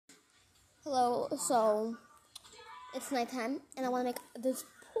Hello, so it's nighttime, and I want to make this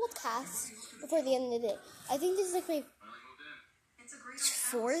podcast before the end of the day. I think this is like my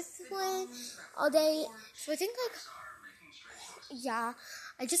fourth one all day, so I think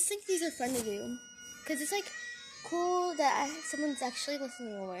I just think these are fun to do, because it's cool that someone's actually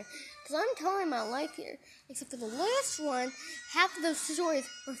listening over, because I'm telling my life here, except for the last one, half of those stories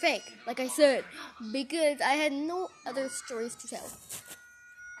were fake, like I said, because I had no other stories to tell.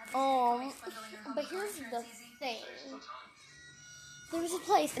 But here's the thing. There was a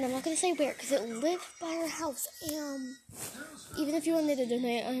place, and I'm not going to say where, because it lived by our house, and even if you wanted to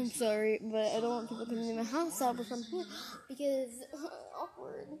donate, I'm sorry, but I don't want people coming to my house out from here, because,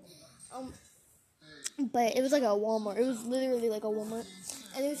 awkward. But it was like a Walmart. It was literally like a Walmart,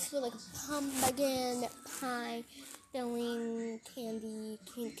 and it was for pumpkin pie, filling, candy,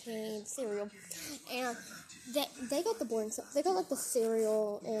 cane, cereal, and they got the boring stuff. They got the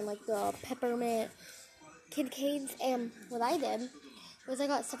cereal and the peppermint candy canes. And what I did was I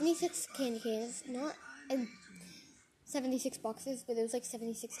got 76 candy canes, not in 76 boxes, but it was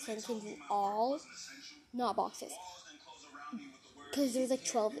 76 candy canes in all, not boxes, because there was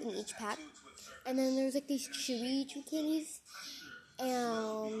 12 in each pack. And then there was these chewy candies,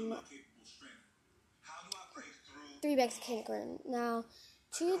 and 3 bags of candy corn. Now,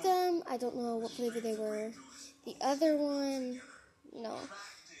 2 of them, I don't know what flavor they were. The other one,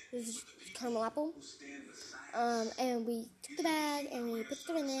 it was caramel apple. And we took the bag and we put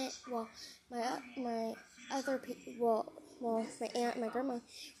them in it. Well, my aunt and my grandma were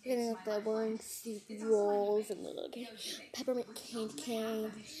getting the boring soup rolls and the peppermint candy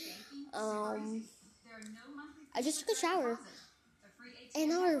cane. I just took a shower, and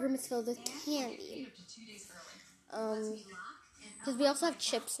now our room is filled with candy. Because we also have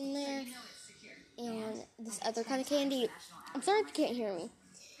chips in there, and this other kind of candy. I'm sorry if you can't hear me,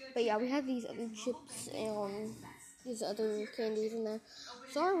 but yeah, we have these other chips and these other candies in there.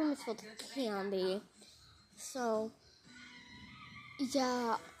 So our room is filled with candy. So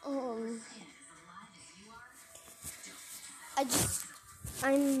yeah, I'm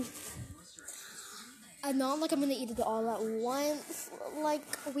not I'm gonna eat it all at once.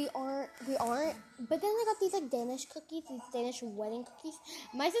 We aren't. But then I got these Danish cookies, these Danish wedding cookies.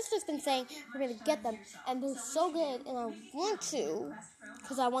 My sister's been saying we're gonna get them, and they're so good, and I want to,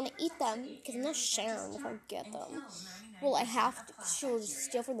 because I want to eat them, because I'm not sharing if I get them. Well, I have to. She'll just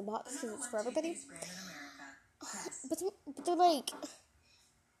steal from the box because it's for everybody. But they're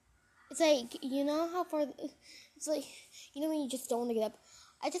it's you know how far, it's when you just don't want to get up.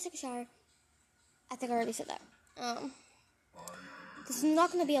 I just took a shower. I think I already said that. This is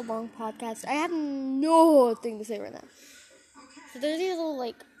not going to be a long podcast. I have no thing to say right now. So there's these little,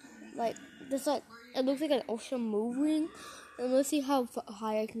 this, it looks like an ocean moving. And let's see how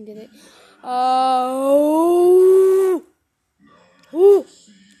high I can get it.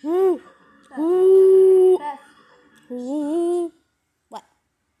 What?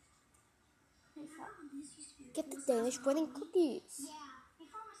 Get the Danish wedding cookies.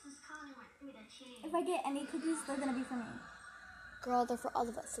 If I get any cookies, they're gonna be for me. Girl, they're for all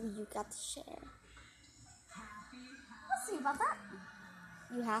of us, so you got to share. We'll see about that.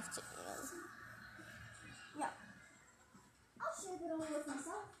 You have to. Yeah. I'll share it only with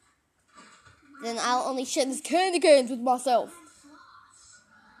myself. Then I'll only share these candy canes with myself.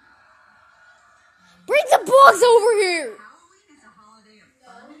 Bring the box over here!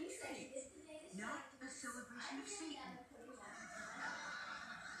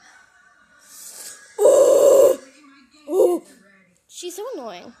 She's so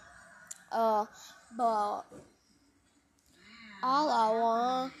annoying. But all I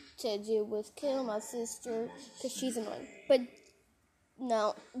want to do was kill my sister because she's annoying. But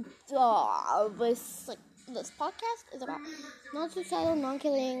no, this podcast is about non-suicidal,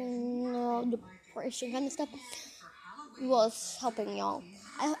 non-killing, depression kind of stuff. Was helping y'all.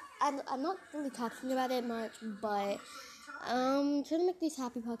 I'm not really talking about it much, but I'm trying to make these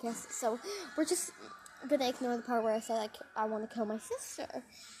happy podcasts. So we're just gonna ignore the part where I said I want to kill my sister.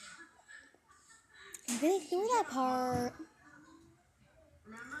 I'm gonna ignore that part.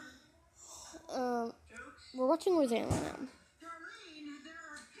 We're watching Roseanne right now.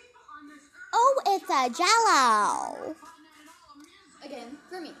 Oh, it's a Jello. Again,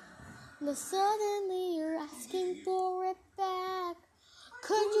 for me. Now suddenly you're asking for it back.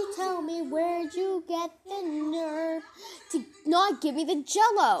 Could you tell me where'd you get the nerve to not give me the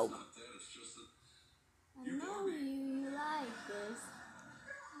Jello? I know you like this.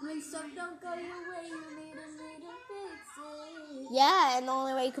 When stuff don't go your way, you need to fix it. Yeah, and the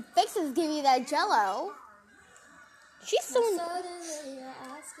only way you could fix it is give you that Jello. She's so. Suddenly you're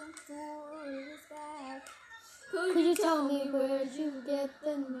asking for Could you tell me where'd you get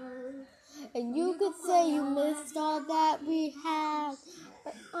the nerve? And you could say you missed all that we had.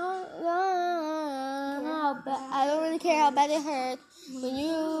 But I don't really care how bad it hurt when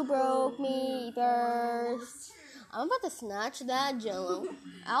you broke me first. I'm about to snatch that jello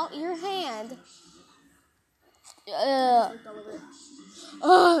out your hand.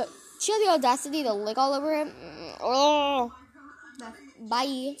 She had the audacity to lick all over him.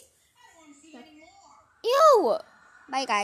 Bye. Ew. Bye, guys.